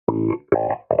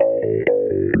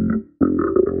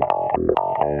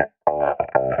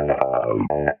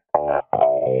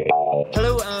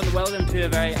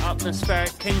atmospheric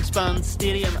Kingspan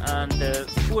Stadium and the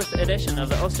 4th edition of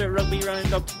the Ulster Rugby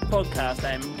Roundup podcast.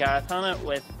 I'm Gareth Hanna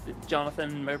with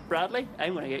Jonathan Bradley.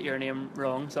 I'm going to get your name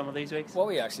wrong some of these weeks. What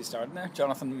were you actually starting there?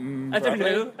 Jonathan I don't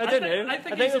Bradley? know. I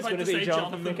think it was going to be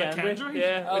Jonathan McKendry. McKendry.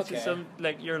 Yeah, which Okay. is some,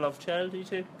 like your love child, you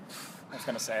two. I was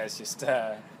going to say it's just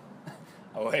a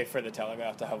way for the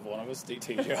Telegraph to have one of us do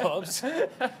two jobs.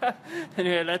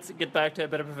 Anyway, let's get back to a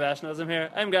bit of professionalism here.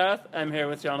 I'm Gareth. I'm here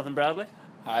with Jonathan Bradley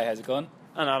Hi, how's it going?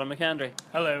 and Adam McKendry.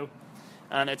 Hello.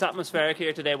 And it's atmospheric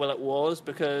here today. Well, it was,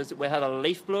 because we had a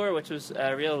leaf blower, which was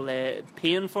a real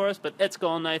pain for us, but it's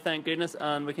gone now, thank goodness,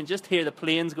 and we can just hear the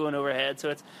planes going overhead.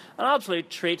 So it's an absolute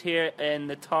treat here in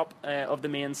the top of the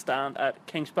main stand at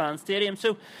Kingspan Stadium.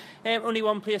 So only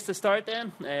one place to start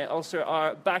then. Ulster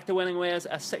are back to winning ways,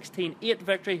 a 16-8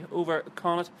 victory over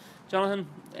Connacht. Jonathan,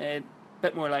 a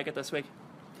bit more like it this week.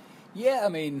 Yeah, I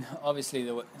mean, obviously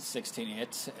the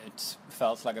 16-8, it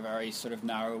felt like a very sort of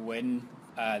narrow win.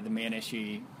 The main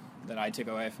issue that I took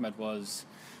away from it was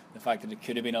the fact that it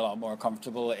could have been a lot more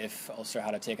comfortable if Ulster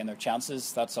had taken their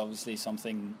chances. That's obviously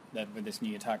something that with this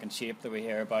new attack and shape that we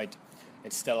hear about,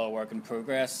 it's still a work in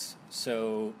progress.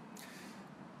 So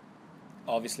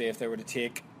obviously if they were to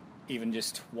take even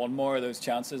just one more of those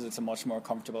chances, it's a much more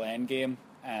comfortable end game.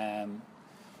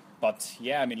 But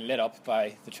yeah, I mean, lit up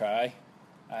by the try.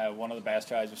 One of the best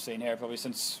tries we've seen here probably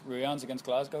since Ruan's against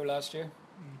Glasgow last year.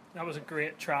 That was a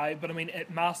great try, but I mean,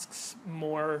 it masks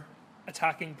more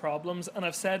attacking problems. And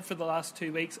I've said for the last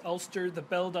 2 weeks, Ulster, the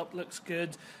build-up looks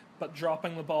good, but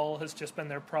dropping the ball has just been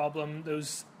their problem.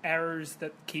 Those errors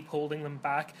that keep holding them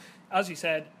back. As you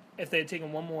said, if they had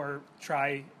taken one more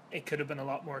try, it could have been a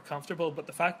lot more comfortable. But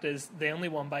the fact is, they only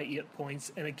won by 8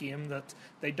 points in a game that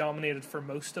they dominated for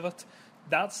most of it.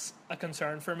 That's a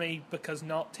concern for me, because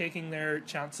not taking their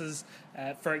chances,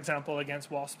 for example,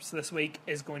 against Wasps this week,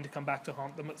 is going to come back to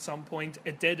haunt them at some point.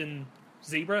 It did in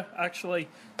Zebra, actually.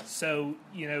 So,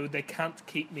 you know, they can't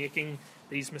keep making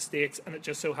these mistakes, and it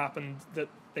just so happened that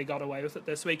they got away with it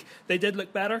this week. They did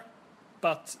look better,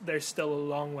 but there's still a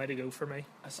long way to go for me.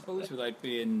 I suppose without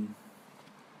being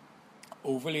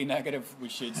overly negative, we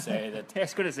should say that. I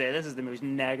was going to say, this is the most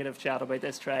negative chat about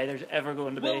this try there's ever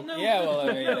going to be. Well, no, Yeah, well,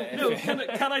 I mean, no,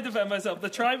 can I defend myself? The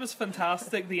try was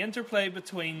fantastic. The interplay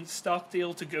between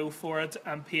Stockdale to go for it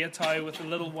and Piatai with the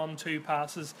little 1-2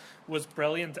 passes was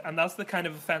brilliant, and that's the kind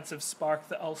of offensive spark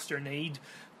that Ulster need.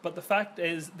 But the fact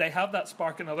is, they have that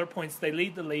spark in other points. They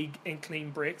lead the league in clean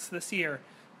breaks this year,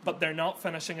 but they're not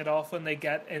finishing it off when they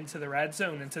get into the red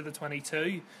zone, into the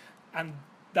 22, and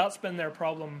that's been their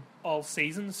problem all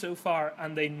season so far,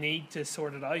 and they need to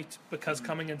sort it out, because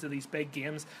coming into these big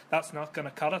games, that's not going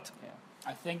to cut it. Yeah.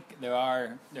 I think there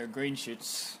are green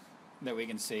shoots that we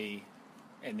can see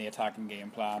in the attacking game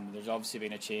plan. There's obviously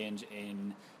been a change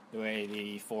in the way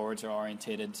the forwards are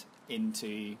orientated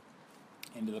into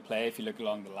the play. If you look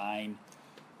along the line,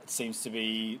 it seems to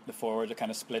be the forwards are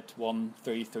kind of split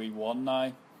 1-3-3-1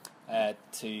 now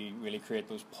to really create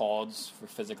those pods for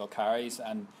physical carries,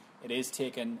 and it is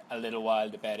taking a little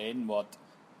while to bed in what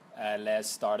Les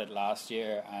started last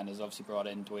year and has obviously brought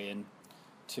in Dwayne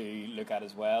to look at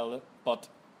as well. But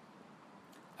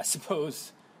I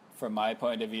suppose from my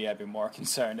point of view, I'd be more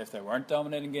concerned if they weren't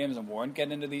dominating games and weren't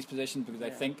getting into these positions, because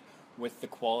I think with the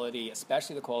quality,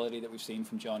 especially the quality that we've seen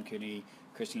from John Cooney,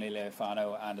 Christian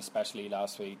Leali'ifano, and especially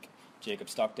last week Jacob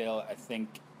Stockdale, I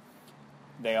think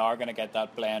they are going to get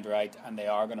that blend right, and they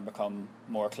are going to become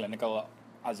more clinical.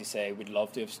 As you say, we'd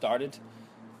love to have started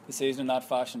the season in that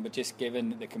fashion, but just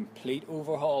given the complete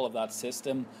overhaul of that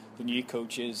system, the new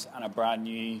coaches and a brand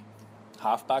new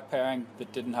halfback pairing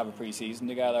that didn't have a pre-season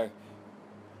together,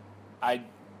 I'd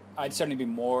certainly be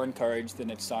more encouraged than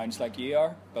it sounds like you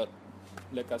are. But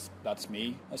look, that's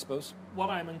me, I suppose. What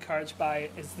I'm encouraged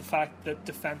by is the fact that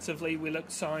defensively we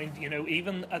looked sound. You know,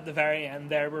 even at the very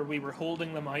end there, where we were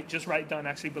holding them out, just right down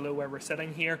actually below where we're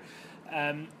sitting here,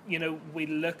 you know, we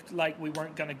looked like we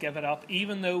weren't going to give it up,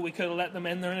 even though we could have let them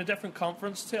in. They're in a different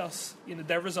conference to us. You know,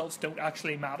 their results don't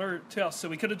actually matter to us, so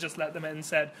we could have just let them in and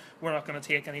said, we're not going to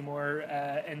take any more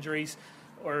injuries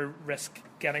or risk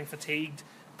getting fatigued.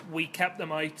 We kept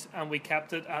them out, and we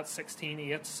kept it at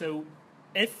 16-8. So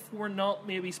if we're not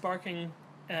maybe sparking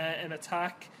an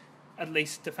attack, at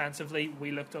least defensively,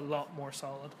 we looked a lot more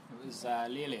solid. It was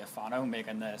Leali'ifano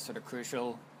making the sort of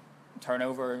crucial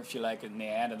turnover, if you like, in the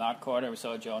end in that quarter. We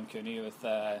saw John Cooney with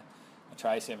a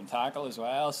try-saving tackle as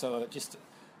well. So just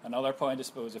another point, I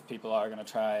suppose, if people are going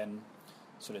to try and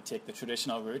sort of take the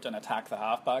traditional route and attack the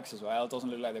halfbacks as well, it doesn't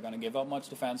look like they're going to give up much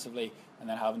defensively, and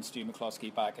then having Stu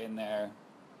McCluskey back in there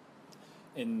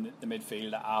in the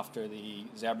midfield after the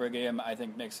Zebra game, I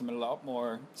think makes them a lot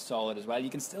more solid as well. You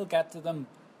can still get to them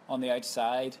on the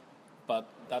outside, but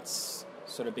that's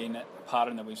sort of been a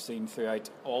pattern that we've seen throughout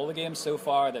all the games so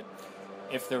far, that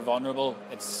if they're vulnerable,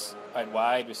 it's out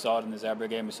wide. We saw it in the Zebra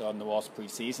game, we saw it in the Wasps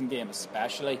pre-season game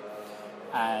especially.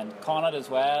 And Connacht as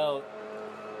well,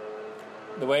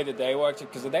 the way that they worked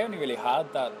it, because they only really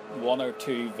had that one or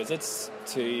two visits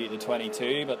to the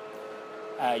 22, but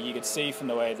you could see from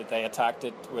the way that they attacked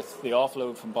it with the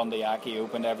offload from Bundy Aki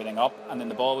opened everything up, and then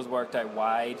the ball was worked out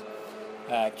wide.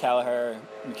 Kelleher,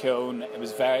 McKeown, it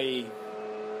was very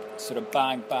sort of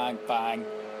bang, bang, bang.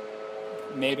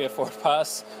 Maybe a fourth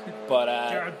pass, but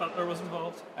Jared Butler was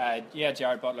involved.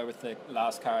 Jared Butler with the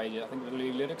last carry. I think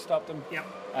Louis Ludick stopped him. Yep.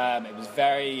 It was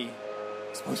very,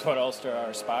 I suppose, what Ulster are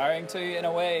aspiring to in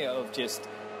a way, of just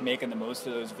making the most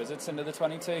of those visits into the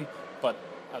 22. But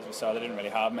as we saw, they didn't really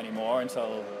have many more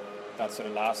until that sort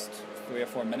of last 3 or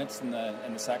 4 minutes in the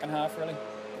second half, really.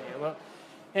 Yeah, well,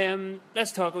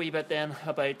 let's talk a wee bit then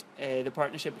about the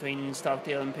partnership between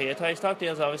Stockdale and Piatai.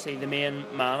 Stockdale's obviously the main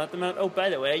man at the minute. Oh, by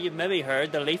the way, you've maybe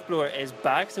heard the leaf blower is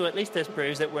back, so at least this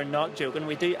proves that we're not joking.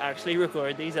 We do actually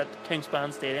record these at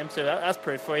Kingspan Stadium, so that's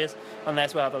proof for you,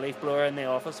 unless we have a leaf blower in the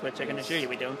office, which I can assure you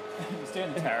we don't. He's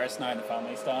doing the terrace now in the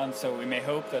family stand, so we may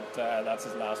hope that that's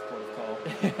his last port of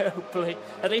call. Hopefully.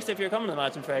 At least if you're coming to the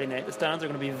match on Friday night, the stands are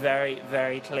going to be very,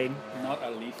 very clean. Not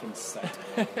a leaf in sight.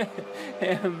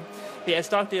 Yeah,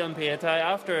 Stockdale and Piatai,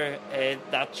 after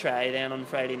that try then on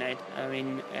Friday night, I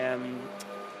mean,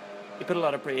 you put a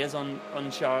lot of praise on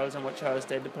Charles and what Charles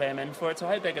did to play him in for it. So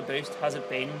how big a boost has it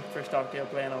been for Stockdale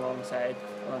playing alongside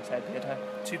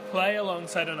Piatai? To play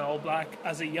alongside an All Black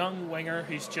as a young winger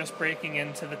who's just breaking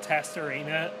into the Test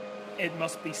arena, it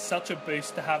must be such a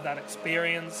boost to have that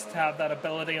experience, to have that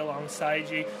ability alongside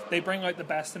you. They bring out the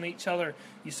best in each other.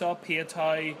 You saw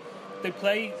Piatai, they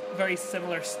play very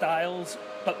similar styles,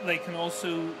 but they can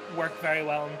also work very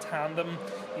well in tandem.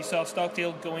 You saw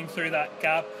Stockdale going through that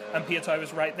gap, and Piatai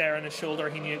was right there on his shoulder.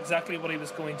 He knew exactly what he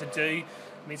was going to do.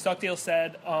 I mean, Stockdale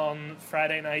said on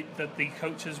Friday night that the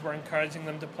coaches were encouraging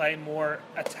them to play more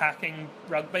attacking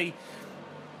rugby.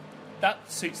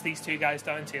 That suits these two guys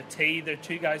down to a T. They're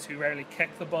two guys who rarely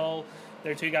kick the ball.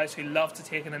 They're two guys who love to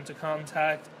take it into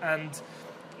contact. And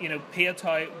you know,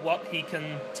 Piatai, what he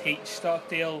can teach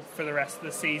Stockdale for the rest of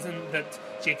the season, that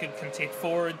Jacob can take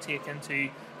forward, take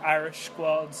into Irish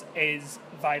squads, is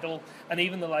vital. And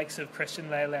even the likes of Christian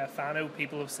Leali'ifano,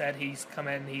 people have said he's come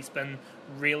in, he's been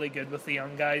really good with the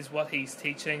young guys. What he's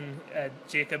teaching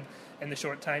Jacob in the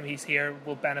short time he's here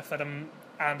will benefit him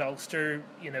and Ulster,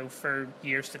 you know, for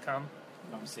years to come.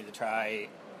 Obviously the try,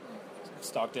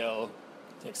 Stockdale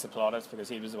takes the plaudits because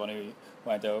he was the one who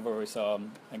went over. We saw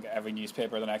him, I think every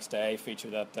newspaper the next day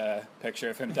featured that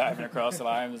picture of him diving across the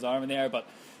line with his arm in the air. But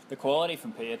the quality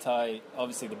from Piatai,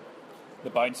 obviously the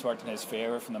bounce worked in his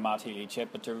favour from the Matt Healy chip,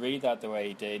 but to read that the way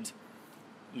he did,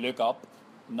 look up,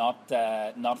 not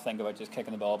think about just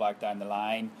kicking the ball back down the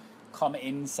line, come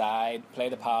inside, play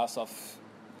the pass off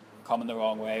coming the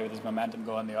wrong way with his momentum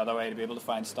going the other way, to be able to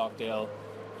find Stockdale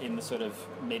in the sort of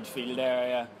midfield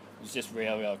area. It was just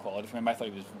real quality from him. I thought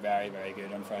he was very, very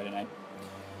good on Friday night.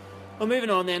 Well, moving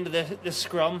on then to the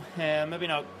scrum, maybe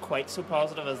not quite so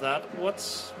positive as that.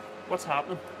 What's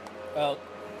happening? Well,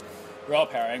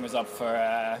 Rob Herring was up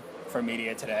for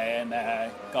media today, and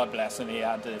God bless him, he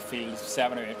had to field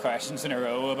 7 or 8 questions in a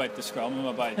row about the scrum,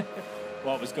 about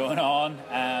what was going on.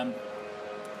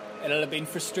 It'll have been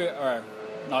frustrating, or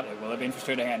not, it will have been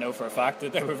frustrating, I know for a fact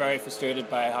that they were very frustrated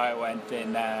by how it went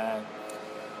in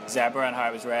Zebra and how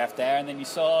it was ref there. And then you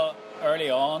saw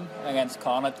early on against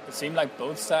Connacht, it seemed like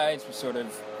both sides were sort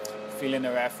of feeling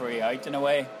the referee out in a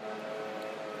way.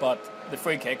 But the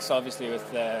free kicks, obviously, with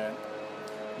the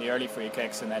early free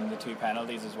kicks and then the 2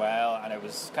 penalties as well, and it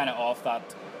was kind of off that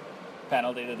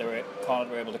penalty that Connacht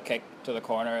were able to kick to the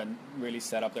corner and really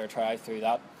set up their try through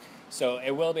that. So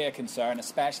it will be a concern,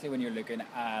 especially when you're looking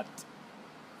at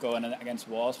going against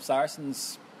Wasps.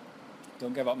 Saracens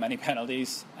don't give up many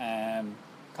penalties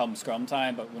come scrum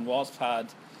time, but when Wasps had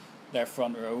their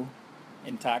front row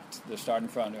intact, their starting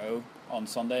front row on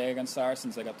Sunday against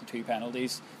Saracens, they got the 2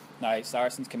 penalties. Now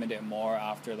Saracens came into it more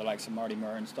after the likes of Marty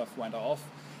Moore and stuff went off,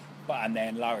 and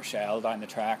then La Rochelle down the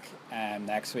track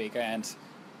next weekend,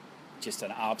 just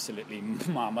an absolutely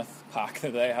mammoth pack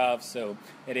that they have. So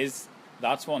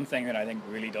that's one thing that I think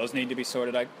really does need to be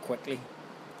sorted out quickly.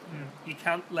 You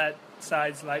can't let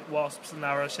sides like Wasps and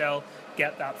La Rochelle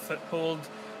get that foothold,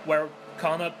 where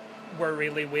Connacht were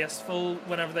really wasteful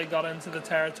whenever they got into the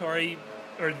territory,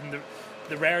 or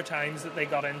the rare times that they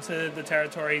got into the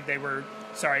territory. They were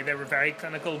very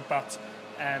clinical, but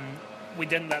we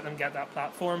didn't let them get that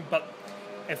platform. But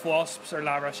if Wasps or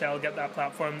La Rochelle get that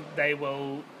platform, they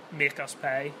will make us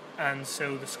pay, and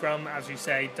so the scrum, as you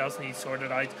say, does need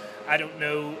sorted out. I don't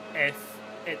know if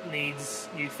it needs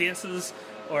new faces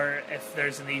or if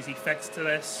there's an easy fix to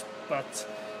this, but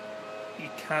you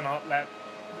cannot let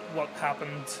what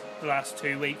happened the last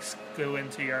 2 weeks go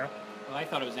into Europe. Well, I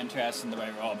thought it was interesting the way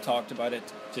Rob talked about it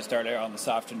just earlier on this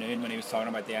afternoon when he was talking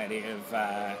about the idea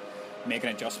of making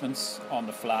adjustments on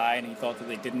the fly, and he thought that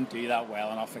they didn't do that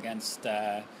well enough against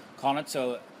Connacht.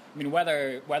 So, I mean,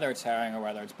 whether it's Herring or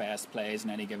whether it's best plays in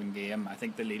any given game, I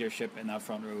think the leadership in that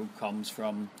front row comes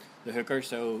from the hooker.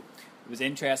 So it was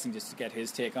interesting just to get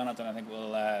his take on it, and I think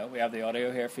we have the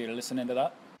audio here for you to listen into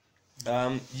that.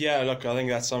 Yeah, look, I think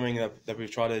that's something that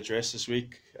we've tried to address this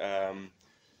week. I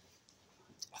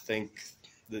think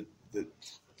the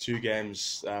 2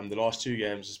 games, the last 2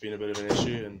 games, has been a bit of an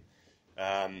issue,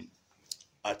 and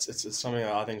it's something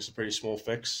that I think is a pretty small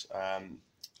fix.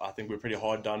 I think we're pretty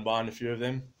hard done by in a few of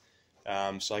them.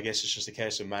 So I guess it's just a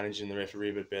case of managing the referee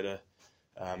a bit better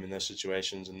in those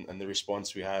situations, and the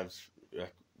response we have.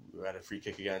 We had a free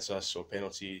kick against us or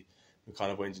penalty, we kind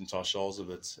of went into our shoals of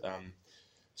it.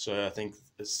 So I think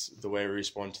it's the way we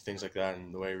respond to things like that,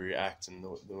 and the way we react, and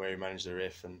the way we manage the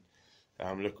ref. And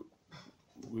look,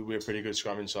 we're a pretty good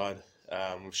scrumming side.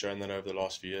 We've shown that over the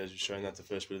last few years. We've shown that the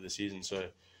first bit of the season. So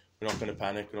we're not going to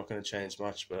panic. We're not going to change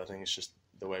much. But I think it's just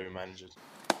the way we manage it.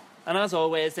 And as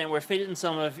always, then we're fielding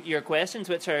some of your questions,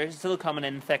 which are still coming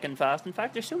in thick and fast. In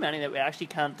fact, there's so many that we actually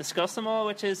can't discuss them all,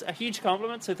 which is a huge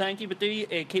compliment. So thank you, but do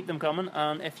keep them coming.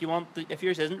 And if you want, if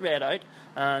yours isn't read out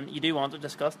and you do want to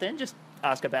discuss, then just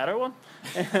ask a better one.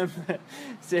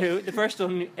 So the first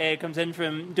one comes in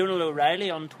from Donald O'Reilly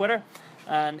on Twitter,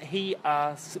 and he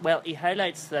asks, well, he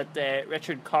highlights that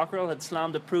Richard Cockerell had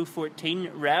slammed the Pro 14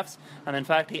 refs, and in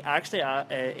fact he actually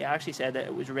said that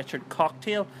it was Richard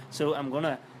Cocktail. So I'm going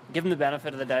to give him the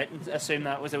benefit of the doubt and assume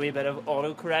that was a wee bit of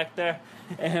autocorrect there.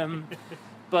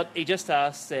 But he just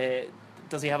asks,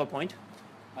 does he have a point?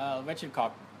 Richard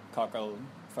Cockerell,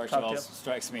 first of all,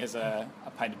 strikes me as a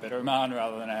pint of bitter man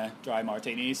rather than a dry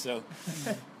martini, so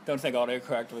don't think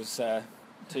autocorrect was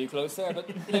too close there. But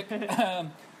look,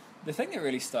 the thing that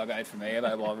really stuck out for me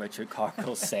about what Richard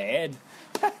Cockerell said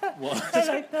was... I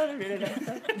like that, I really like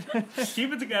that.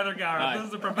 Keep it together, Gareth. Right. This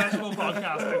is a professional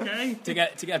podcast, okay?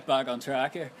 To get back on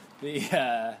track here,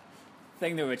 the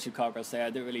thing that Richard Cockerell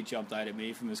said that really jumped out at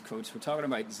me from his quotes, we're talking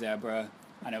about Zebra,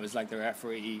 and it was like the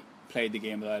referee played the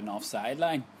game without an offside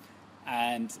line.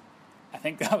 And I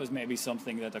think that was maybe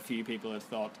something that a few people had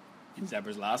thought in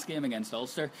Zebra's last game against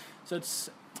Ulster. So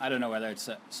I don't know whether it's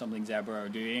something Zebra are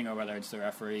doing or whether it's the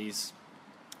referees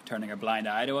turning a blind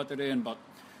eye to what they're doing, but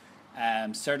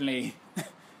certainly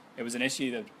it was an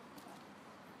issue that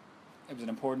it was an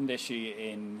important issue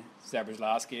in Zebra's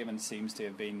last game and seems to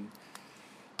have been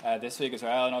this week as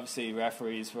well. And obviously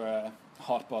referees were a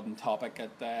hot button topic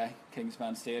at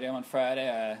Kingspan Stadium on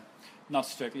Friday. Not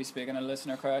strictly speaking a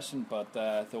listener question, but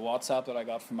the WhatsApp that I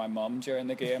got from my mum during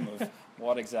the game of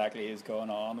what exactly is going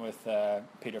on with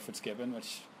Peter Fitzgibbon,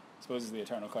 which I suppose is the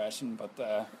eternal question.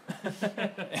 But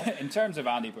in terms of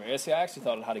Andy Brace, I actually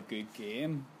thought it had a good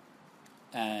game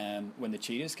when the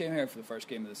Cheetahs came here for the first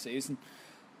game of the season.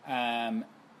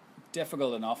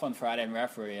 Difficult enough on Friday, and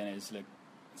refereeing is like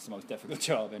it's the most difficult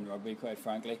job in rugby, quite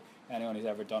frankly. Anyone who's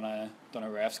ever done a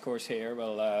refs course here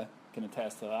will can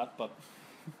attest to that. But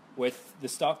with the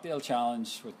Stockdale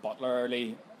challenge with Butler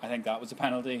early, I think that was a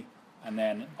penalty, and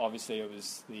then obviously it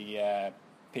was the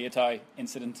Piatai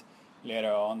incident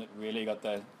later on that really got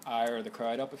the ire of the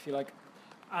crowd up, if you like.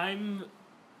 I'm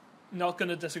not going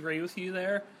to disagree with you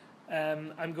there.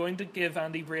 I'm going to give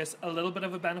Andy Brace a little bit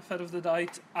of a benefit of the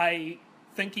doubt. I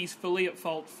think he's fully at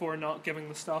fault for not giving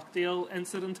the Stockdale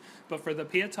incident, but for the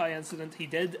Piatai incident he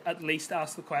did at least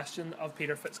ask the question of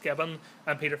Peter Fitzgibbon,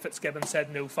 and Peter Fitzgibbon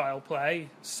said no foul play.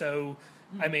 So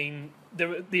I mean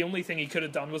the only thing he could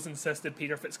have done was insisted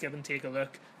Peter Fitzgibbon take a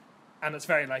look, and it's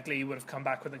very likely he would have come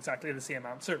back with exactly the same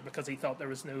answer because he thought there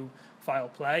was no foul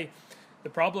play. The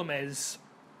problem is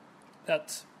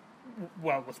that,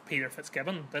 well, with Peter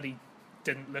Fitzgibbon, that he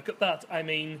didn't look at that. I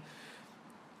mean,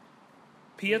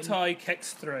 Piatai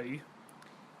kicks through.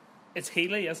 It's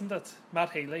Healy, isn't it?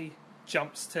 Matt Healy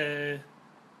jumps to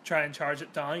try and charge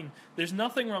it down. There's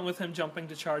nothing wrong with him jumping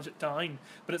to charge it down,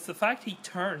 but it's the fact he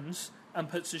turns and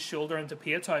puts his shoulder into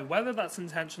Piatai. Whether that's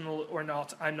intentional or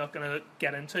not, I'm not going to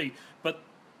get into. But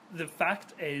the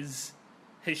fact is,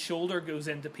 his shoulder goes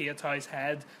into Piatai's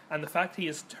head, and the fact he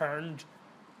is turned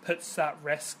puts that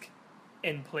risk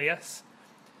in place.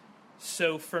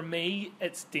 So for me,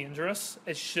 it's dangerous.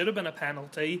 It should have been a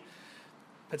penalty,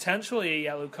 potentially a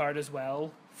yellow card as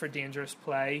well for dangerous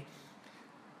play.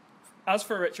 As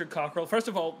for Richard Cockrell, first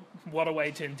of all, what a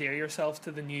way to endear yourself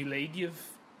to the new league you've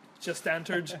just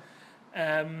entered.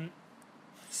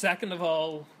 Second of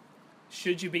all,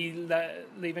 should you be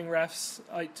leaving refs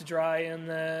out to dry in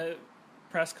the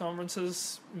press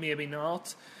conferences? Maybe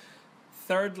not.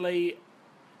 Thirdly,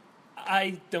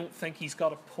 I don't think he's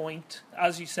got a point.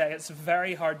 As you say, it's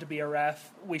very hard to be a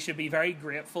ref. We should be very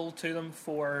grateful to them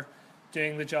for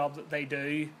doing the job that they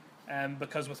do,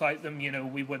 because without them,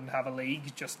 we wouldn't have a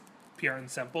league, just pure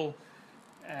and simple.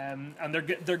 And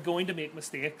they're going to make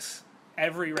mistakes.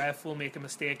 Every ref will make a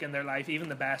mistake in their life. Even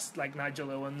the best, like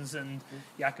Nigel Owens and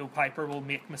Jaco Piper, will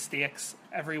make mistakes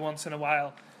every once in a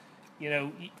while.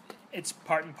 It's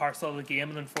part and parcel of the game,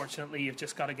 and unfortunately, you've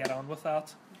just got to get on with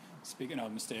that. Speaking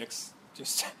of mistakes,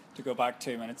 just to go back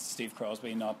 2 minutes, Steve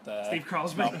Crosby, not Steve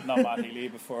Crosby, not Matt Healy.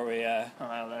 Before we, oh,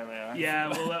 well, there we are. Yeah,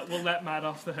 we'll let Matt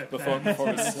off the hook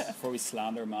before we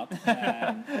slander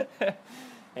Matt.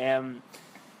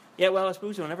 Yeah, well, I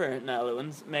suppose whenever Niall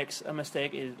Owens makes a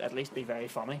mistake, he'll at least be very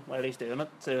funny while he's doing it.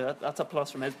 So that's a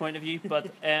plus from his point of view. But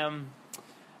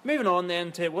moving on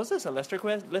then to, was this a listener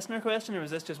question, or was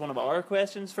this just one of our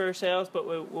questions for ourselves? But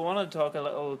we wanted to talk a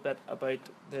little bit about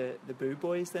the Boo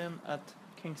Boys then at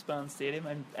Kingspan Stadium.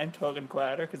 I'm talking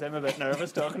quieter because I'm a bit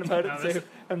nervous talking about it, so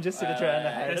I'm just sort of trying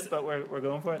to hide it, but we're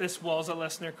going for it. This was a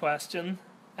listener question.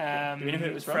 Do you know who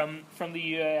it was from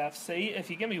the UAFC. If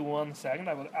you give me 1 second,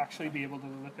 I will actually be able to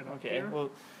look it up. Okay. Here. Well,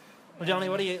 Johnny,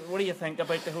 what do you think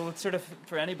about the whole sort of,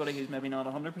 for anybody who's maybe not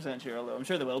 100% sure, although I'm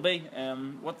sure there will be,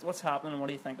 what's happening and what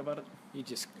do you think about it? You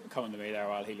just coming to me there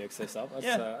while he looks this up.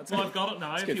 That's well, I've got it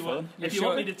now. If you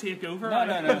want me to take over.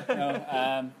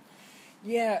 No.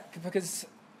 Yeah, because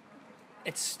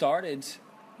it started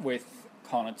with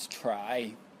Connacht's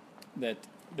try, that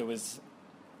there was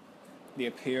the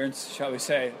appearance, shall we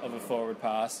say, of a forward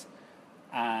pass,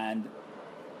 and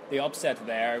the upset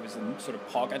there was in sort of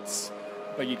pockets,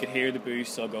 but you could hear the boo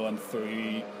still going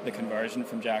through the conversion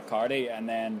from Jack Carty. And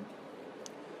then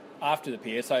after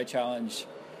the PSI challenge,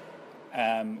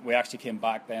 we actually came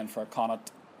back then for a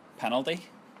Connacht penalty,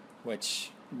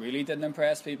 which really didn't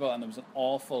impress people, and there was an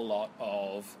awful lot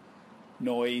of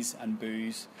noise and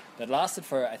boos that lasted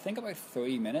for, I think, about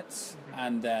 3 minutes.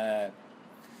 And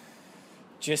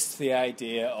just the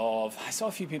idea of, I saw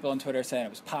a few people on Twitter saying it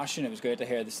was passion, it was good to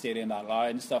hear the stadium that loud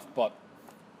and stuff, but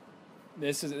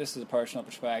this is a personal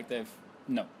perspective.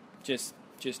 No, just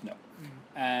no.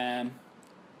 I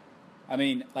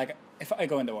mean, like, if I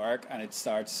go into work and it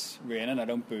starts raining, I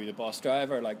don't boo the bus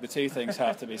driver. Like, the two things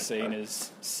have to be seen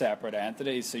as separate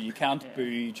entities. So you can't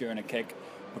boo during a kick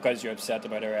because you're upset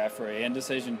about a refereeing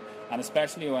decision, and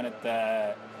especially when it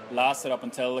lasted up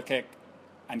until the kick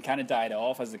and kind of died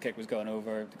off as the kick was going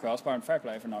over the crossbar. And fair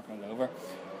play for knocking it over.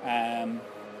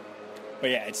 But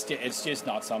yeah, it's just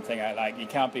not something I like. You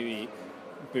can't be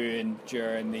booing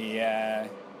during the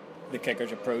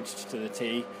kicker's approach to the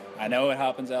tee. I know it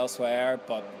happens elsewhere,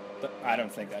 but I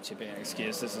don't think that should be an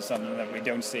excuse. This is something that we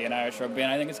don't see in Irish rugby,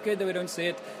 and I think it's good that we don't see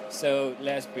it. So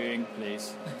less booing,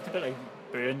 please. It's a bit like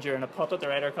booing during a putt at the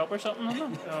Ryder Cup or something,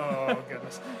 isn't it? Oh,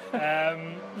 goodness.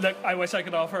 Look, I wish I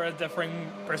could offer a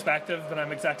differing perspective, but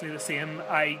I'm exactly the same.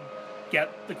 I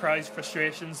get the crowd's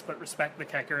frustrations, but respect the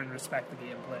kicker and respect the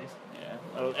game, please. Yeah.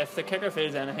 Well, if the kicker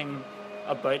feels anything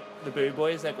about the Boo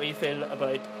Boys like we feel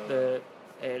about the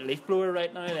leaf blower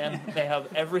right now, then they have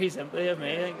every sympathy of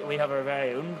me. I think we have our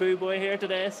very own Boo Boy here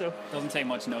today, so doesn't take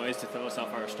much noise to throw us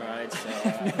off our strides.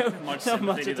 Not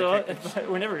much at all.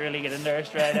 We never really get into our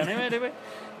stride anyway, do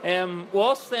we?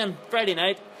 Wasps then, Friday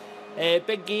night,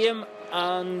 big game,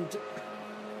 and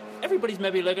everybody's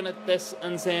maybe looking at this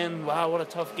and saying, wow, what a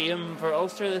tough game for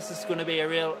Ulster. This is going to be a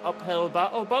real uphill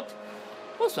battle, but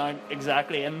Wasps aren't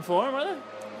exactly in form, are they?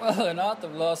 Well, they're not.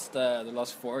 They've lost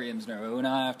 4 games in a row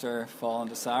now after falling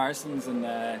to Saracens, and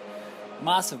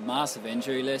massive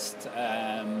injury list.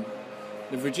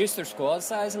 They've reduced their squad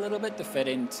size a little bit to fit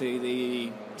into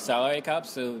the salary cap,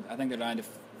 so I think they're down to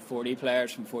 40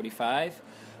 players from 45,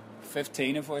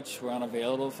 15 of which were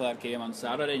unavailable for that game on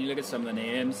Saturday. And you look at some of the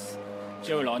names: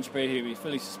 Joe Launchbury, who we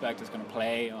fully suspect is going to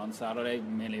play on Saturday,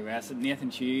 mainly rested;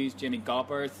 Nathan Hughes, Jimmy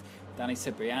Gopperth, Danny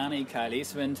Cipriani, Kyle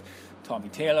Eastwind, Tommy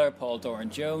Taylor, Paul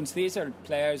Doran-Jones. These are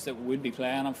players that would be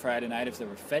playing on Friday night if they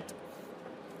were fit.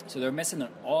 So they're missing an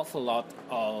awful lot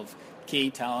of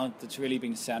key talent that's really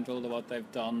been central to what they've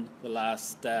done the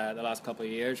last couple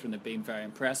of years when they've been very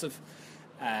impressive.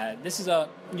 This is a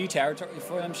new territory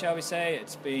for them, shall we say.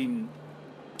 It's been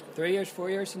 4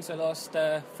 years since they lost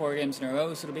 4 games in a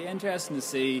row, so it'll be interesting to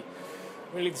see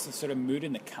really the sort of mood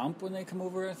in the camp when they come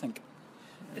over, I think.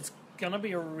 It's going to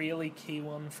be a really key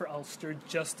one for Ulster,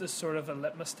 just as sort of a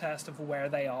litmus test of where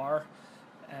they are.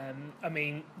 I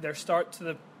mean, their start to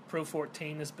the Pro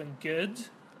 14 has been good,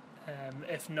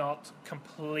 if not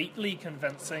completely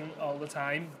convincing all the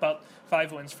time, but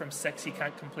 5 wins from 6, you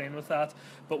can't complain with that.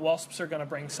 But Wasps are going to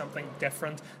bring something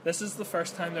different. This is the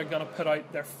first time they're going to put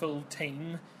out their full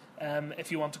team,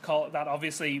 if you want to call it that.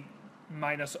 Obviously,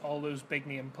 minus all those big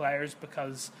name players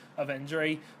because of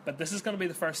injury, but this is going to be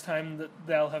the first time that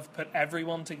they'll have put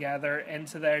everyone together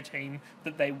into their team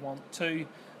that they want to,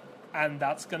 and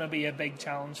that's going to be a big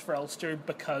challenge for Ulster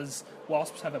because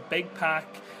Wasps have a big pack.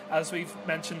 As we've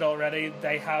mentioned already,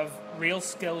 they have real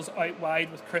skills out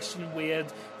wide with Christian Wade,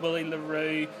 Willie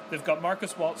LaRue. They've got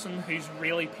Marcus Watson, who's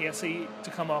really pacey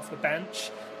to come off the bench,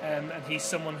 and he's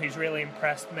someone who's really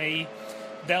impressed me.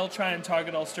 They'll try and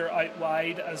target Ulster out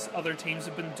wide, as other teams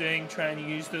have been doing, trying to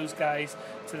use those guys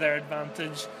to their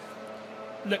advantage.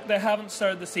 Look, they haven't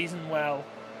started the season well,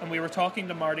 and we were talking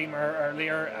to Marty Moore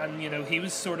earlier, and he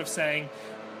was sort of saying,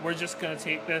 we're just going to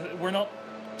take this, we're not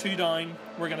too down,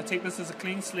 we're going to take this as a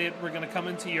clean slate, we're going to come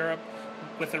into Europe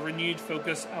with a renewed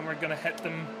focus, and we're going to hit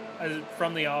them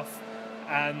from the off,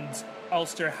 and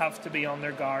Ulster have to be on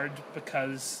their guard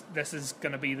because this is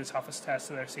going to be the toughest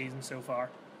test of their season so far.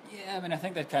 Yeah, I mean, I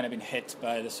think they've kind of been hit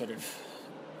by the sort of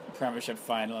Premiership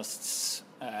finalists,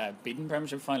 beaten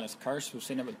Premiership finalists curse. We've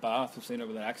seen it with Bath, we've seen it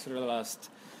with Exeter the last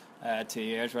 2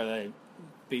 years, where they've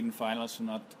beaten finalists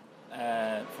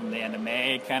from the end of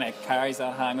May. It kind of carries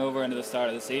that hangover into the start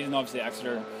of the season. Obviously,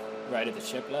 Exeter righted the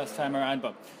ship last time around,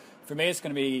 but for me, it's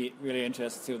going to be really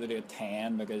interesting to see what they do at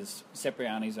 10 because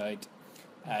Cipriani's out.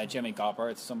 Jimmy Gopper,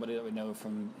 it's somebody that we know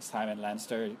from his time in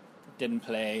Leinster, didn't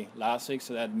play last week,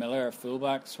 so they had Miller, a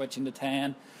fullback, switching to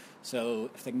 10.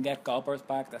 So if they can get Gopperth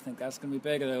back, I think that's going to be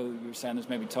big. Although you were saying there's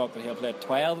maybe talk that he'll play at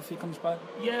 12 if he comes back.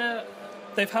 Yeah,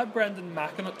 they've had Brendan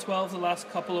Mackin at 12 the last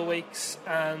couple of weeks,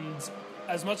 and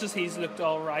as much as he's looked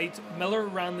all right, Miller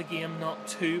ran the game not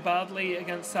too badly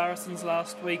against Saracens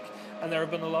last week, and there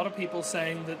have been a lot of people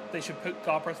saying that they should put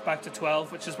Gopperth back to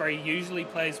 12, which is where he usually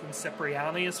plays when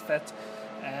Cipriani is fit,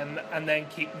 and then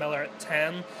keep Miller at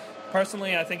 10.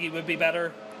 Personally, I think he would be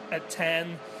better at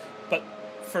 10, but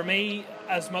for me,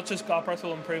 as much as Gopperth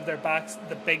will improve their backs,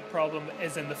 the big problem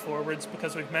is in the forwards,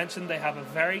 because we've mentioned they have a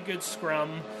very good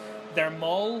scrum. Their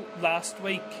maul last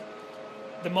week,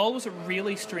 the maul was a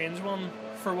really strange one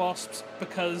for Wasps,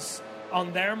 because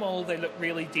on their maul they looked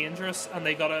really dangerous, and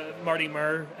they Marty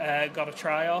Moore got a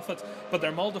try off it, but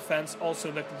their maul defence also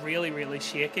looked really, really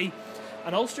shaky.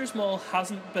 And Ulster's maul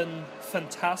hasn't been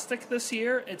fantastic this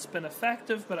year. It's been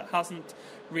effective, but it hasn't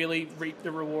really reaped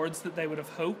the rewards that they would have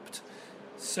hoped.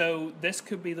 So this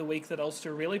could be the week that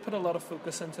Ulster really put a lot of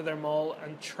focus into their maul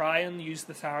and try and use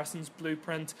the Saracens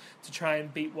blueprint to try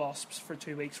and beat Wasps for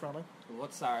 2 weeks running.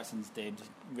 What Saracens did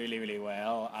really, really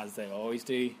well, as they always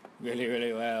do really,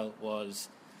 really well, was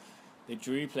they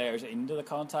drew players into the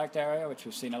contact area, which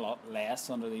we've seen a lot less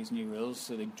under these new rules.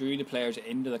 So they drew the players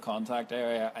into the contact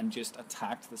area and just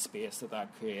attacked the space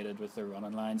that created with their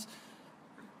running lines.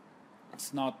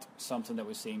 It's not something that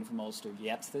we've seen from Ulster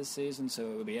yet this season,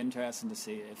 so it would be interesting to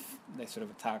see if they sort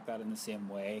of attack that in the same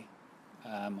way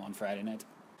on Friday night.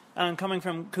 And coming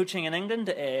from coaching in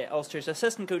England, Ulster's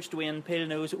assistant coach Dwayne Peel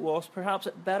knows was perhaps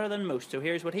better than most. So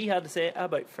here's what he had to say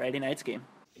about Friday night's game.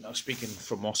 Speaking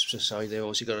from Wasps' side, they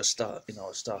obviously got a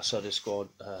star-studded squad.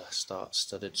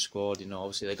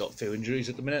 Obviously they got a few injuries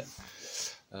at the minute.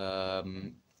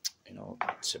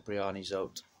 Cipriani's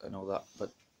out and all that, but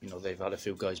they've had a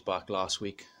few guys back last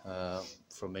week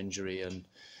from injury, and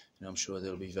I'm sure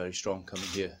they'll be very strong coming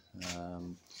here.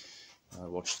 I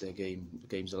watched their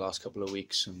games the last couple of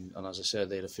weeks, and as I said,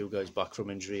 they had a few guys back from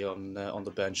injury on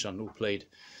the bench and who played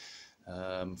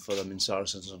for them in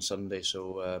Saracens on Sunday.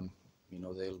 So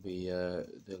they'll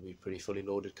be pretty fully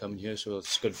loaded coming here. So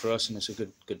it's good for us, and it's a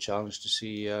good challenge to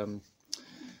see.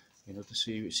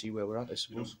 To see where we're at, I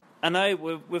suppose. And now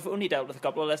we've only dealt with a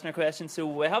couple of listener questions, so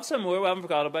we have some more. We haven't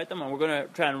forgot about them, and we're going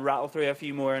to try and rattle through a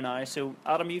few more now. So,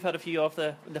 Adam, you've had a few off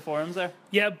the forums there.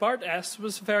 Yeah, Bart S.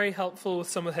 was very helpful with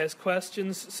some of his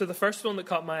questions. So the first one that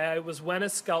caught my eye was, when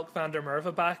is Schalk van der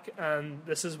Merwe back? And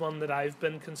this is one that I've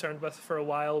been concerned with for a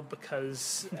while,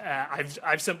 because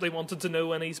I've simply wanted to know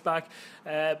when he's back.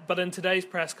 But in today's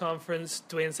press conference,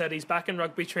 Dwayne said he's back in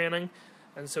rugby training,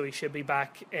 and so he should be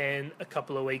back in a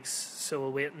couple of weeks. So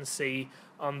we'll wait and see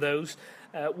on those.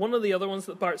 One of the other ones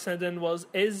that Bart sent in was,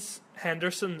 is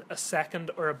Henderson a second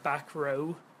or a back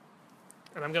row?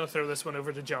 And I'm going to throw this one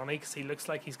over to Johnny, because he looks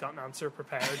like he's got an answer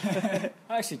prepared.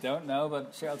 I actually don't know,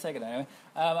 but sure, I'll take it anyway.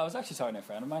 I was actually talking to a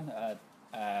friend of mine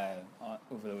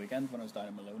over the weekend when I was down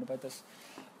in Malone about this,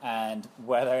 and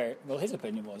his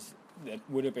opinion was that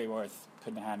would it be worth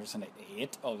putting Henderson at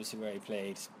 8, obviously where he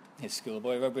played his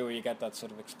schoolboy rugby, where you get that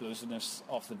sort of explosiveness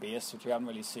off the base, which we haven't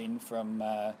really seen from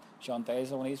Sean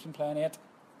Dyson when he's been playing it.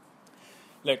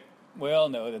 Look, we all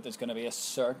know that there's going to be a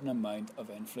certain amount of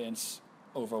influence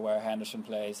over where Henderson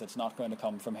plays. It's not going to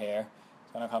come from here.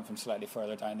 It's going to come from slightly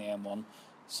further down the M1.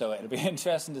 So it'll be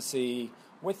interesting to see,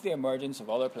 with the emergence of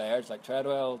other players like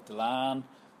Treadwell, Delan,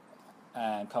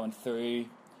 coming through,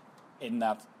 in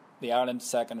that the Ireland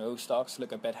second row stocks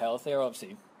look a bit healthier,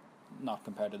 obviously not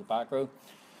compared to the back row.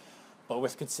 But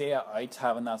with Coetzee out,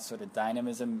 having that sort of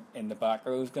dynamism in the back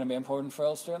row is going to be important for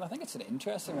Ulster, and I think it's an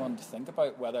interesting one to think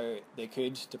about, whether they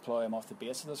could deploy him off the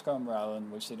base of the scrum rather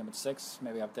than we've seen him at 6,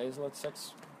 maybe have Daisel at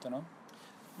 6, don't know.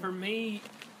 For me,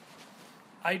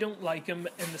 I don't like him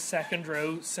in the second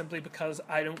row simply because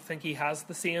I don't think he has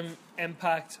the same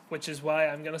impact, which is why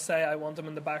I'm going to say I want him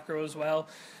in the back row as well.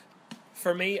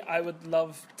 For me, I would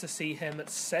love to see him at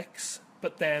 6,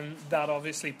 but then that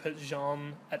obviously puts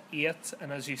Jean at 8,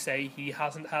 and as you say, he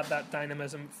hasn't had that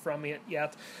dynamism from 8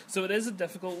 yet. So it is a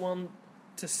difficult one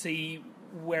to see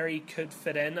where he could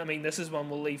fit in. I mean, this is one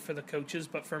we'll leave for the coaches,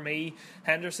 but for me,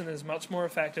 Henderson is much more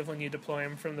effective when you deploy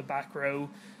him from the back row.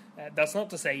 That's not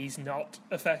to say he's not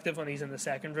effective when he's in the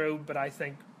second row, but I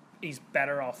think he's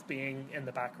better off being in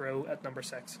the back row at number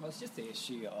 6. Well, it's just the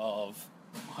issue of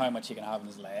how much he can have in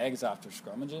his legs after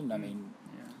scrummaging. I mean,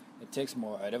 it takes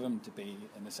more out of him to be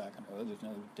in the second row. There's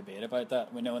no debate about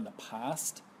that. We know in the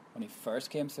past, when he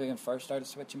first came through and first started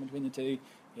switching between the two,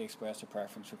 he expressed a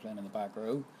preference for playing in the back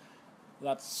row.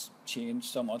 That's changed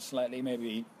somewhat slightly,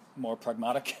 maybe more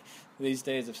pragmatic these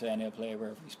days of saying he'll play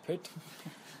wherever he's put.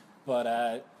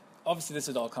 But obviously this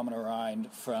is all coming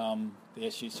around from the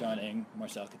issues surrounding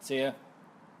Marcel Coetzee.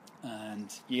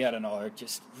 And yet another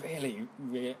just really,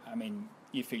 I mean,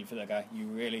 you feel for the guy, you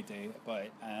really do, about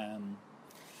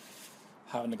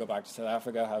having to go back to South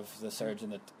Africa, have the surgeon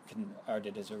that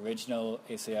did his original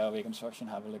ACL reconstruction,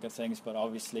 have a look at things, but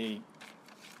obviously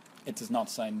it does not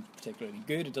sound particularly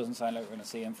good. It doesn't sound like we're going to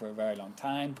see him for a very long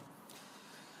time.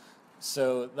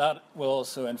 So that will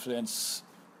also influence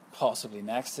possibly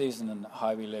next season and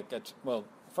how we look at, well,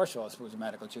 first of all, I suppose a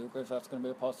medical joker, if that's going to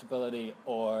be a possibility,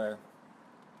 or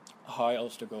how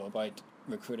Ulster go about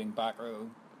recruiting back row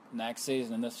next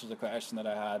season. And this was a question that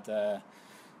I had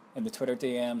in the Twitter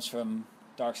DMs from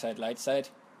Darkside Lightside,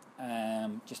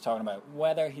 just talking about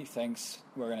whether he thinks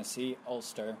we're going to see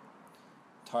Ulster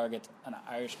target an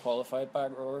Irish qualified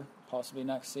back rower possibly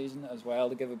next season as well,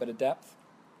 to give a bit of depth.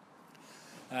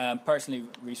 Personally,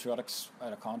 Rhys Ruddock's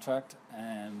out of contract.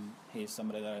 He's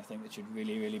somebody that I think that should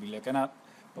really, really be looking at.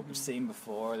 But we've seen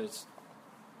before there's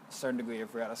a certain degree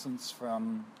of reticence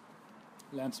from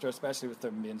Leinster, especially with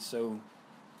them being so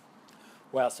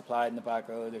well supplied in the back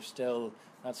row. There's still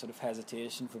that sort of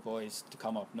hesitation for boys to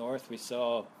come up north. We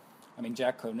saw, I mean,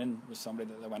 Jack Cronin was somebody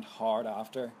that they went hard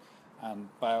after, and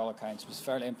by all accounts was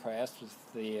fairly impressed with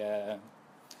the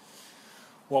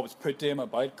what was put to him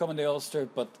about coming to Ulster.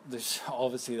 But there's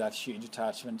obviously that huge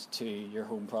attachment to your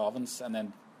home province, and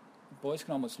then boys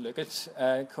can almost look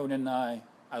at Cronin now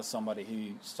as somebody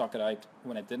who stuck it out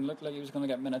when it didn't look like he was going to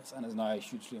get minutes, and is now a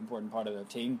hugely important part of their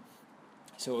team.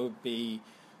 So it would be,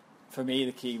 for me,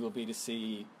 the key will be to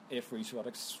see if Rhys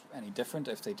Ruddock's any different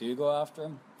if they do go after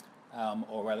him,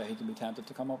 or whether he can be tempted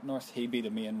to come up north. He'd be the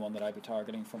main one that I'd be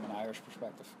targeting from an Irish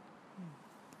perspective.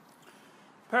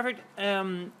 Perfect.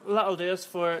 That'll do us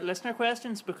for listener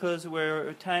questions, because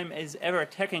our time is ever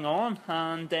ticking on.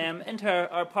 And into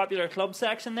our popular club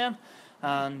section then.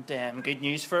 And good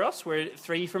news for us, we're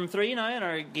 3 from 3 now in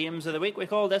our games of the week. We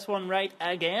call this one right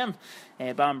again.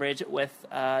 Banbridge with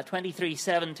a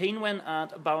 23-17 win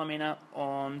at Ballymena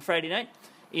on Friday night.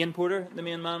 Ian Porter, the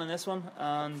main man in this one,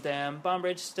 and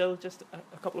Banbridge still just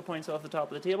a couple of points off the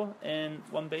top of the table in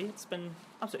 1B. It's been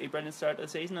absolutely brilliant start to the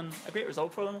season and a great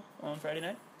result for them on Friday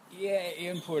night. Yeah,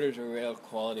 Ian Porter's a real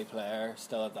quality player,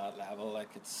 still at that level. Like,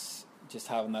 it's just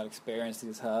having that experience that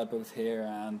he's had both here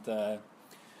and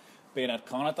being at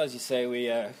Connacht. As you say,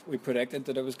 we predicted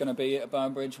that it was going to be a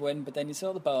Banbridge win, but then you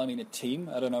saw the Ballymena team.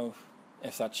 I don't know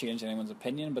if that changed anyone's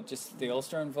opinion, but just the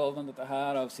Ulster involvement that they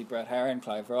had. Obviously Brett Herron,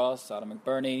 Clive Ross, Adam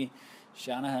McBurney,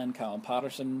 Shanahan, Callum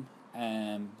Patterson,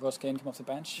 Russ Kane came off the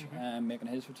bench, making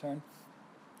his return.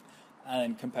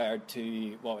 And compared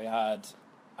to what we had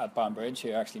at Banbridge,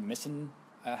 who are actually missing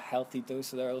a healthy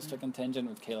dose of their Ulster contingent,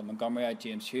 with Caleb Montgomery out,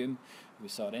 James Hume, who we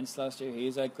saw at Ince last year,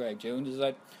 he's out, Greg Jones is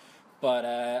out. But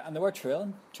and they were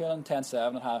trailing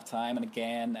 10-7 at half time, and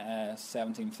again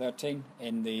 17-13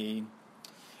 in the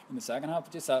second half.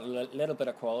 Just that little bit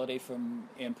of quality from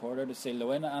Ian Porter to seal the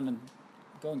win, and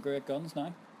going great guns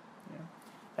now.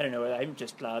 I don't know, I'm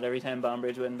just glad every time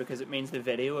Banbridge win because it means the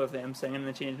video of them singing in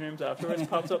the changing rooms afterwards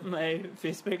pops up on my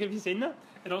Facebook. Have you seen that?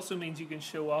 It also means you can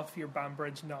show off your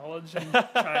Banbridge knowledge and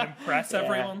try and impress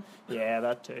everyone. Yeah,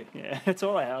 that too. Yeah, it's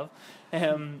all I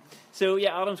have. So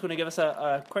yeah, Adam's going to give us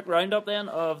a quick roundup then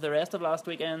of the rest of last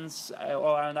weekend's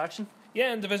All-Ireland action.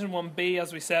 Yeah, in Division 1B,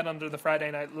 as we said, under the Friday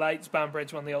night lights,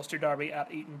 Banbridge won the Ulster Derby at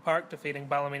Eaton Park, defeating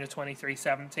Ballymena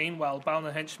 23-17, while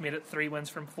Ballynahinch made it 3 wins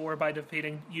from 4 by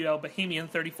defeating UL Bohemian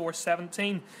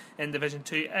 34-17. In Division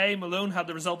 2A, Malone had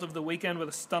the result of the weekend with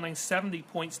a stunning 70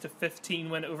 points to 15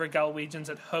 win over Galwegians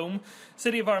at home.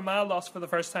 City of Armagh lost for the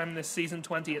first time this season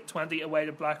 20-20 away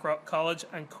to Blackrock College,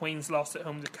 and Queen's lost at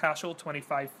home to Cashel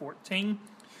 25-14.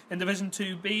 In Division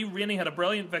 2B, Rainey had a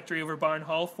brilliant victory over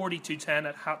Barnhall, 42-10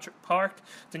 at Hattrick Park.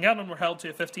 Dungannon were held to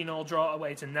a 15-all draw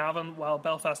away to Navan, while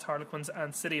Belfast Harlequins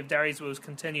and City of Derry's woes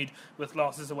continued with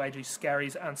losses away to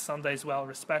Skerries and Sundayswell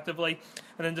respectively.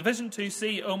 And in Division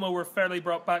 2C, Omo were fairly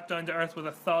brought back down to earth with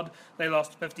a thud. They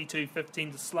lost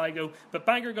 52-15 to Sligo, but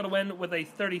Bangor got a win with a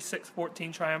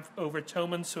 36-14 triumph over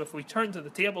Thomond. So if we turn to the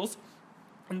tables,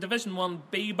 in Division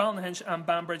 1B, Ballynahinch and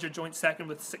Banbridge are joint second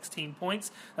with 16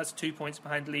 points. That's 2 points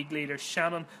behind league leaders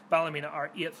Shannon. Ballymena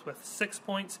are 8th with 6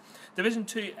 points. Division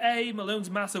 2A, Malone's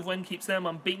massive win keeps them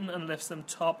unbeaten and lifts them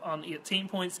top on 18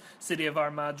 points. City of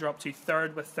Armagh drop to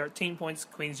 3rd with 13 points.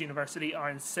 Queen's University are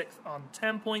in 6th on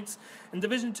 10 points. In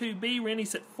Division 2B, Rainey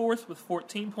sit 4th with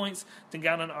 14 points.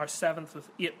 Dungannon are 7th with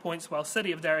 8 points, while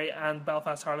City of Derry and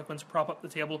Belfast Harlequins prop up the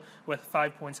table with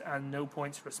 5 points and no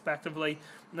points respectively.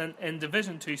 And then in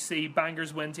Division 2C,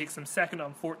 Bangor's win takes them second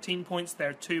on 14 points.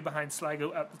 They're 2 behind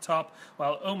Sligo at the top,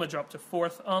 while Omagh drop to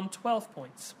 4th on 12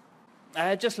 points.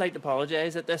 I'd just like to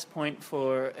apologise at this point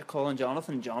for calling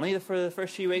Jonathan Johnny for the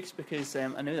first few weeks because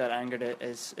I knew that angered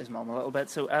his mum a little bit.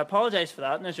 So I apologise for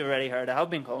that, and as you've already heard, I have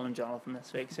been calling him Jonathan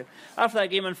this week. So after that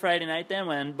game on Friday night then,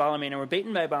 when Ballymena were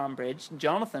beaten by Banbridge,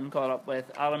 Jonathan caught up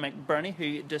with Alan McBurney,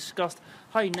 who discussed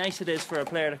how nice it is for a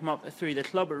player to come up through the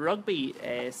club rugby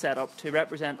setup to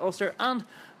represent Ulster and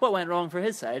what went wrong for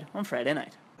his side on Friday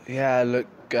night. Yeah,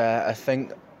 look, I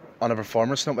think on a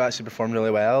performance note, we actually performed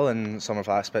really well in some of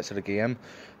the aspects of the game.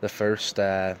 The first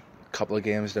couple of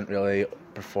games didn't really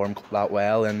perform that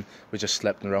well, and we just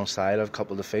slipped on the wrong side of a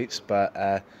couple of defeats.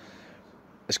 But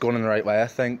it's going in the right way, I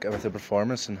think, with the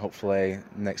performance, and hopefully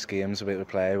next games we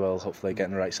play will hopefully get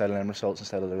on the right side of them results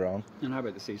instead of the wrong. And how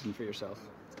about the season for yourself?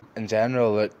 In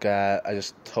general, look, I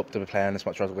just hope to be playing as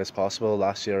much rugby as possible.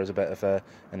 Last year was a bit of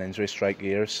an injury strike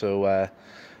year, so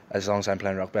as long as I'm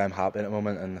playing rugby, I'm happy at the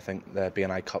moment, and I think the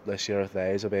BNI Cup this year with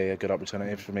Vase will be a good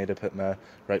opportunity for me to put my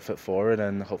right foot forward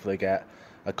and hopefully get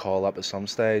a call up at some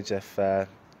stage if the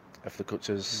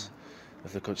coaches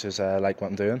like what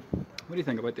I'm doing. What do you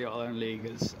think about the All-Ireland League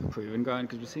as a proving ground?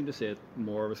 Because we seem to see it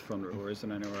more with front rowers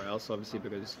than anywhere else, obviously,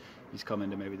 because he's come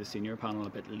into maybe the senior panel a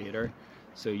bit later,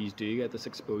 so you do get this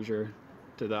exposure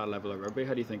to that level of rugby.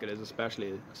 How do you think it is,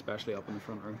 especially up in the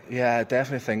front row? Yeah, I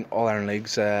definitely think All-Ireland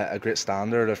League's a great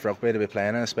standard of rugby to be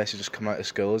playing in, especially just coming out of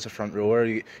school as a front rower.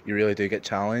 You really do get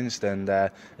challenged, and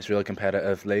it's a really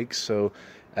competitive league. So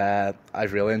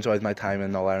I've really enjoyed my time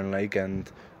in the All-Ireland League,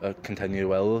 and continue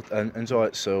will enjoy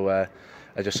it. So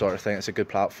I just sort of think it's a good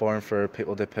platform for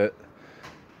people to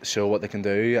show what they can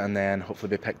do, and then hopefully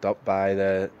be picked up by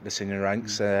the senior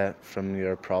ranks from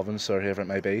your province or whoever it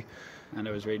may be. And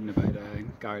I was reading about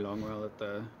Gary Longwell at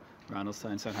the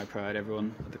Randallstown, saying how proud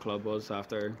everyone at the club was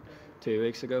after 2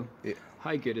 weeks ago. Yeah.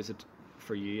 How good is it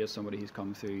for you as somebody who's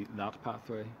come through that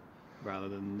pathway rather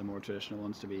than the more traditional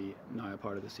ones to be now a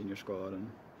part of the senior squad? And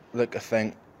look, I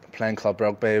think playing club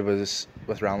rugby with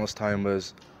Randallstown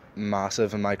was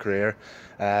massive in my career.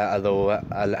 Although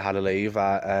I had to leave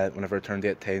whenever I turned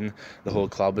 18, the whole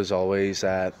club has always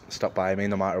stuck by me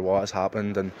no matter what has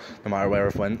happened and no matter where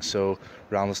I've went. So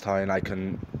Randallstown, I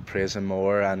can praise him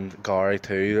more, and Gary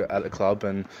too at the club,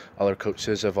 and other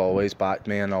coaches have always backed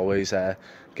me and always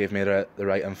gave me the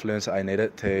right influence that I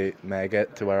needed to make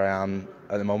it to where I am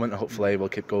at the moment, and hopefully we'll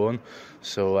keep going.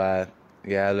 So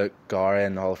yeah, look, Gary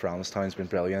and all of Randallstown's been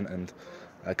brilliant, and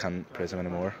I can't praise him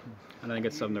anymore. And I think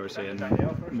it's something that we're seeing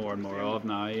more and more of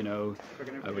now,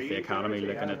 with the academy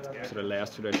looking at sort of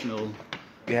less traditional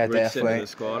routes definitely into the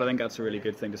squad. I think that's a really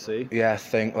good thing to see. Yeah, I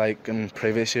think like in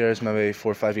previous years, maybe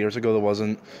 4 or 5 years ago, there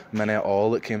wasn't many at all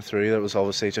that came through. There was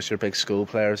obviously just your big school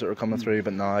players that were coming through,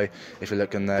 but now if you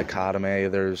look in the academy,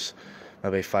 there's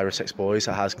maybe 5 or 6 boys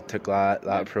that has took that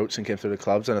approach and came through the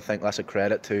clubs, and I think that's a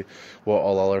credit to what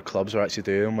all other clubs are actually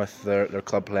doing with their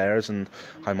club players and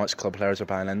how much club players are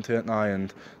buying into it now.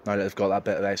 And now that they've got that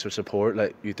bit of extra support,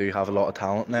 like, you do have a lot of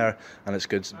talent there, and it's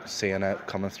good seeing it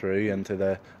coming through into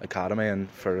the academy and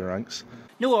further ranks.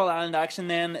 No All-Ireland action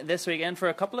then this weekend for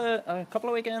a couple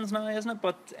of weekends now, isn't it?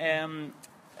 But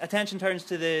attention turns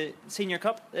to the Senior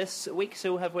Cup this week.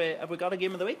 So have we got a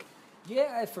game of the week?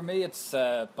 Yeah, for me it's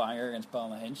Bangor against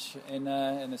Ballynahinch in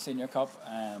the Senior Cup.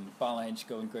 Ballynahinch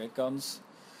going great guns.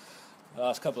 The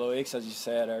last couple of weeks, as you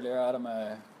said earlier, Adam,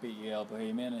 beat Yale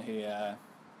Bohemian, and he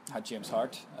had James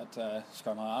Hart at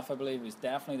scrum half. I believe he's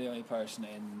definitely the only person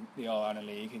in the All-Ireland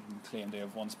League who can claim to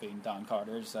have once been Dan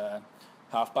Carter's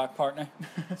halfback partner.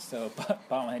 So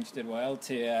Ballynahinch did well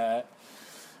to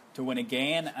win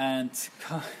again, and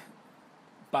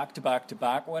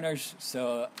back-to-back winners.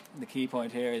 So the key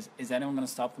point here is anyone going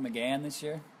to stop them again this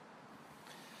year?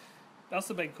 That's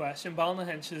the big question.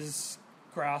 Ballynahinch's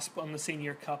grasp on the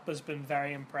Senior Cup has been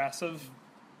very impressive.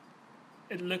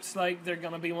 It looks like they're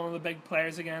going to be one of the big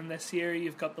players again this year.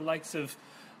 You've got the likes of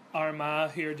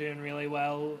Armagh, who are doing really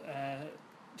well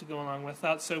to go along with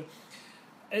that. So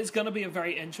it's going to be a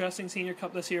very interesting Senior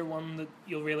Cup this year, one that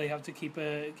you'll really have to keep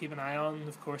an eye on.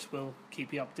 Of course, we'll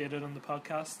keep you updated on the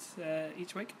podcast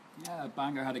each week. Yeah,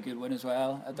 Bangor had a good win as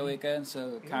well at the weekend,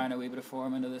 so carrying a wee bit of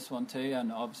form into this one too,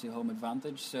 and obviously home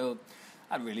advantage. So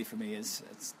that really, for me, it's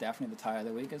definitely the tie of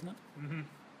the week, isn't it? Mm-hmm.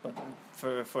 But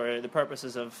for the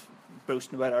purposes of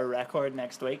boasting about our record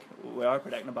next week, we are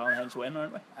predicting a Ballynahinch win,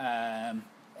 aren't we?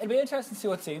 It'll be interesting to see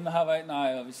what team they have out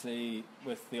now, obviously,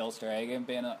 with the Ulster A game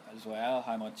being as well,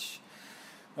 how much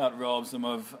that robs them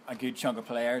of a good chunk of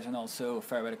players and also a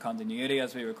fair bit of continuity.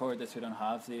 As we record this, we don't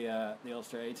have the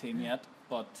Ulster A team yet,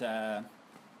 but I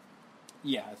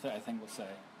think we'll say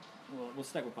we'll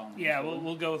stick with Ballynahinch. Yeah,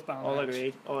 we'll go with Ballynahinch. All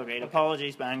agreed. Okay.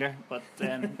 Apologies, Bangor, but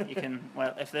you can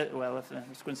I was going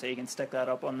to say you can stick that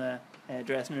up on the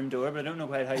dressing room door, but I don't know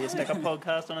quite how you stick a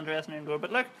podcast on a dressing room door.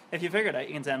 But look, if you figure it out,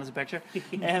 you can send us a picture.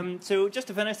 So just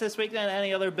to finish this week, then,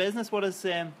 any other business? What has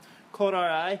caught our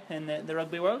eye in the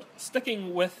rugby world?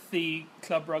 Sticking with the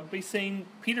club rugby scene,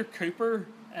 Peter Cooper,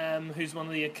 who's one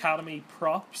of the academy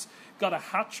props, got a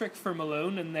hat trick for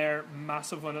Malone in their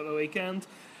massive win at the weekend.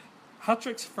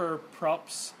 Hat-tricks for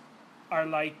props are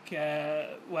like, I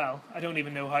don't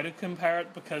even know how to compare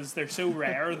it because they're so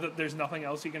rare that there's nothing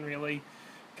else you can really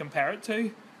compare it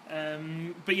to.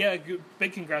 But yeah,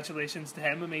 big congratulations to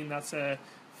him. I mean, that's a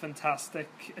fantastic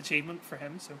achievement for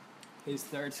him. So his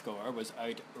third score was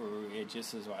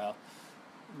outrageous as well.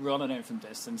 Running in from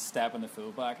distance, stepping the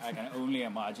fullback. I can only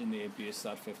imagine the abuse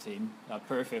that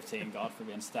poor 15 got for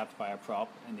being stepped by a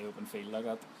prop in the open field like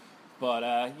that. But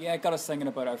it got us thinking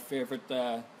about our favourite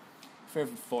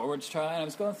forwards try. And I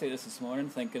was going through this morning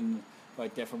thinking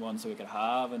about different ones that we could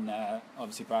have. And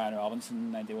obviously Brian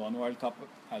Robinson, 91 World Cup.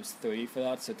 I was 3 for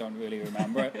that, so don't really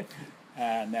remember it.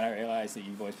 And then I realised that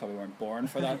you boys probably weren't born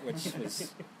for that, which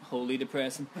was wholly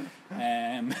depressing.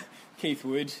 Keith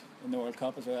Wood in the World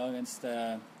Cup as well against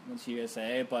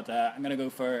USA. But I'm going to go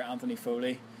for Anthony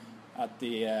Foley at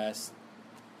the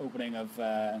opening of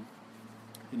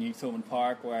the new Thomond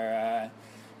Park, where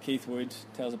Keith Wood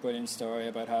tells a brilliant story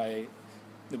about how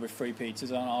there were free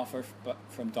pizzas on offer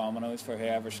from Domino's for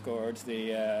whoever scored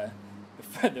the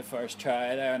first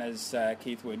try there, and as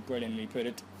Keith Wood brilliantly put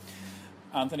it,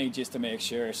 Anthony, just to make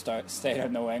sure, stayed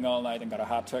on the wing all night and got a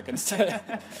hat trick instead.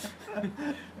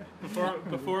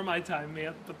 before my time,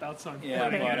 mate, but that sounds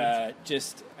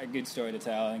just a good story to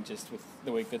tell. I think just with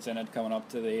the week that's in it, coming up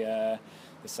to the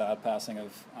sad passing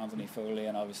of Anthony Foley,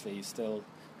 and obviously he's still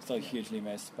hugely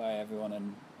missed by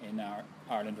everyone in our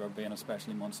Ireland rugby, and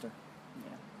especially Munster.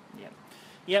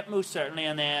 Yep, most certainly.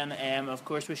 And then, of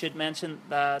course, we should mention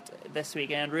that this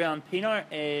weekend Ruan Pienaar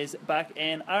is back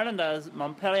in Ireland as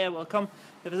Montpellier will come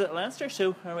to visit Leinster.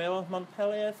 So are we all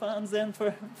Montpellier fans then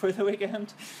for the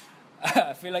weekend?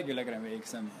 I feel like you're looking at me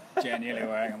because I'm genuinely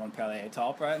wearing a Montpellier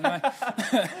top right now.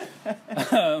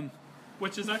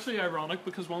 Which is actually ironic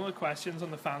because one of the questions on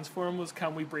the fans forum was,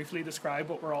 can we briefly describe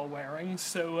what we're all wearing?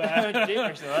 So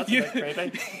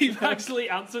you've actually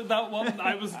answered that one.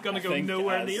 I was going to go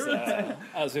nowhere near it.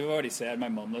 As we've already said, my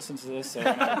mum listens to this, so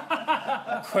I'm going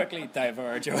to quickly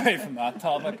diverge away from that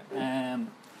topic.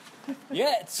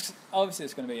 It's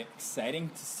going to be exciting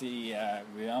to see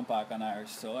Ruan back on Irish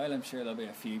soil. I'm sure there'll be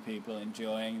a few people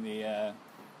enjoying the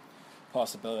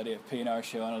possibility of Pienaar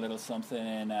showing a little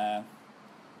something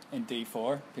in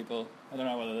D4. People, I don't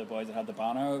know whether the boys that had the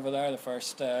banner over there, the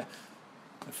first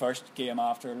game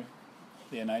after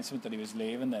the announcement that he was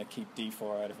leaving, the keep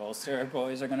D4 out of Ulster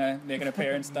boys are going to make an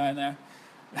appearance down there.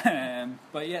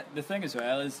 But yeah, the thing as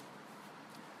well is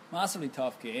massively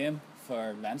tough game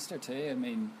for Leinster too. I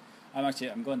mean,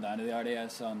 I'm going down to the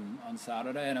RDS on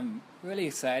Saturday, and I'm really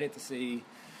excited to see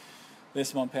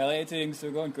this Montpellier team. Because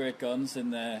they're going great guns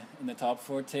in the top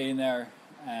 14 there,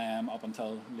 up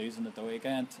until losing at the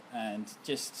weekend, and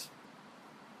just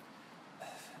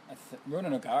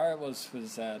Ronan O'Gara was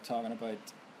talking about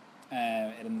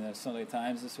in the Sunday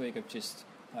Times this week of just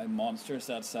how monstrous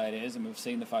that side is, and we've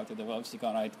seen the fact that they've obviously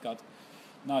got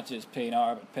not just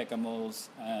Pienaar but Pickhamolles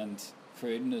and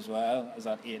Cruden as well as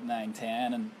at 8, 9,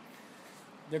 10, and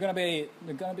they're going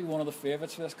to be one of the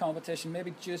favourites for this competition,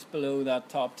 maybe just below that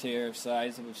top tier of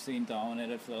sides that we've seen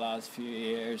dominated for the last few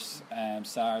years.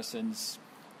 Saracens,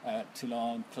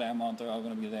 Toulon, Clermont are all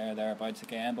going to be thereabouts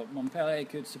again, but Montpellier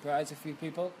could surprise a few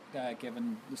people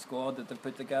given the squad that they've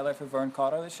put together for Vern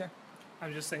Cotter this year.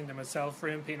 I'm just thinking to myself,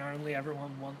 Ronan Pienaar only ever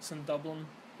won once in Dublin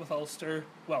with Ulster.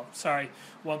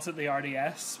 Once at the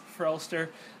RDS for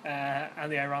Ulster.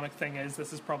 And the ironic thing is,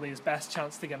 this is probably his best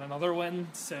chance to get another win.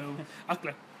 So,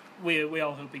 we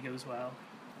all hope he goes well.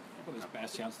 Probably his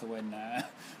best chance to win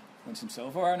some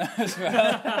silver now as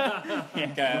well.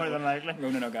 More than likely.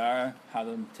 Ronan O'Gara had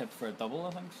him tipped for a double, I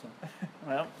think. So.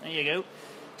 Well, there you go.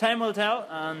 Time will tell,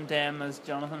 and as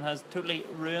Jonathan has totally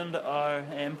ruined our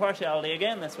impartiality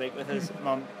again this week with his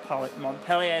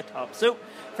Montpellier top. So,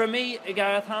 from me,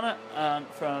 Gareth Hanna, and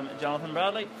from Jonathan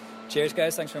Bradley. Cheers,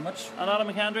 guys. Thanks very much. And Adam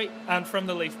McKendry. And from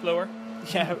the Leaf Blower.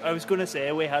 Yeah, I was going to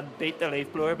say we had beat the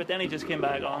Leaf Blower, but then he just came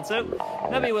back on. So,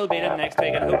 maybe we'll beat him next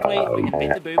week, and hopefully we can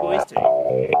beat the Boo Boys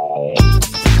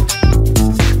too.